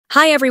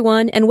Hi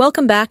everyone, and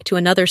welcome back to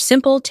another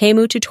simple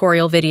Temu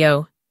tutorial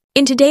video.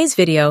 In today's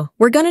video,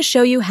 we're going to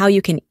show you how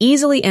you can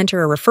easily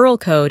enter a referral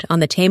code on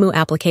the Temu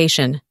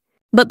application.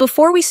 But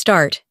before we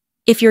start,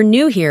 if you're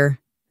new here,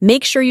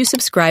 make sure you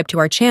subscribe to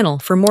our channel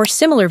for more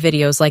similar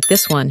videos like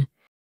this one.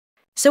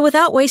 So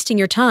without wasting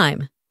your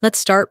time, let's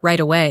start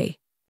right away.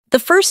 The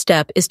first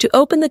step is to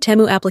open the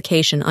Temu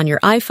application on your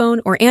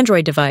iPhone or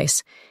Android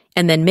device,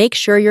 and then make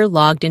sure you're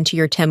logged into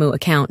your Temu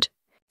account.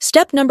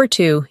 Step number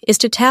 2 is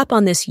to tap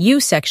on this U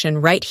section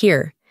right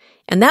here,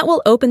 and that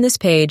will open this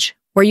page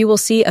where you will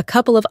see a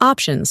couple of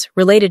options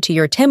related to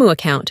your Temu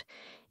account,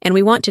 and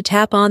we want to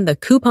tap on the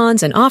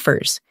coupons and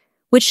offers,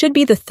 which should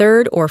be the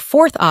third or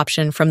fourth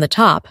option from the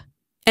top.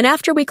 And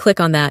after we click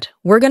on that,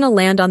 we're going to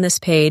land on this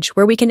page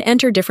where we can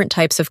enter different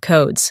types of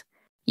codes.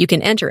 You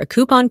can enter a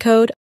coupon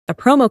code, a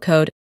promo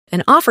code,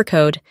 an offer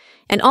code,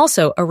 and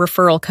also a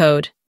referral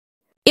code.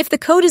 If the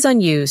code is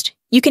unused,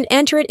 you can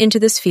enter it into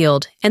this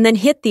field and then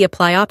hit the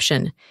Apply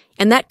option,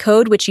 and that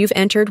code which you've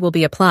entered will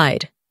be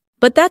applied.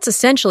 But that's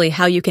essentially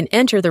how you can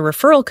enter the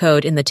referral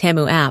code in the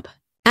Temu app.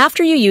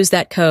 After you use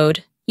that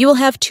code, you will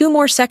have 2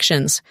 more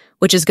sections,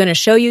 which is going to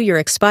show you your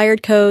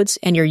expired codes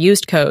and your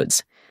used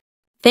codes.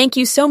 Thank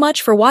you so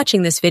much for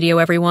watching this video,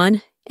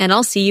 everyone, and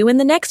I'll see you in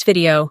the next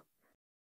video.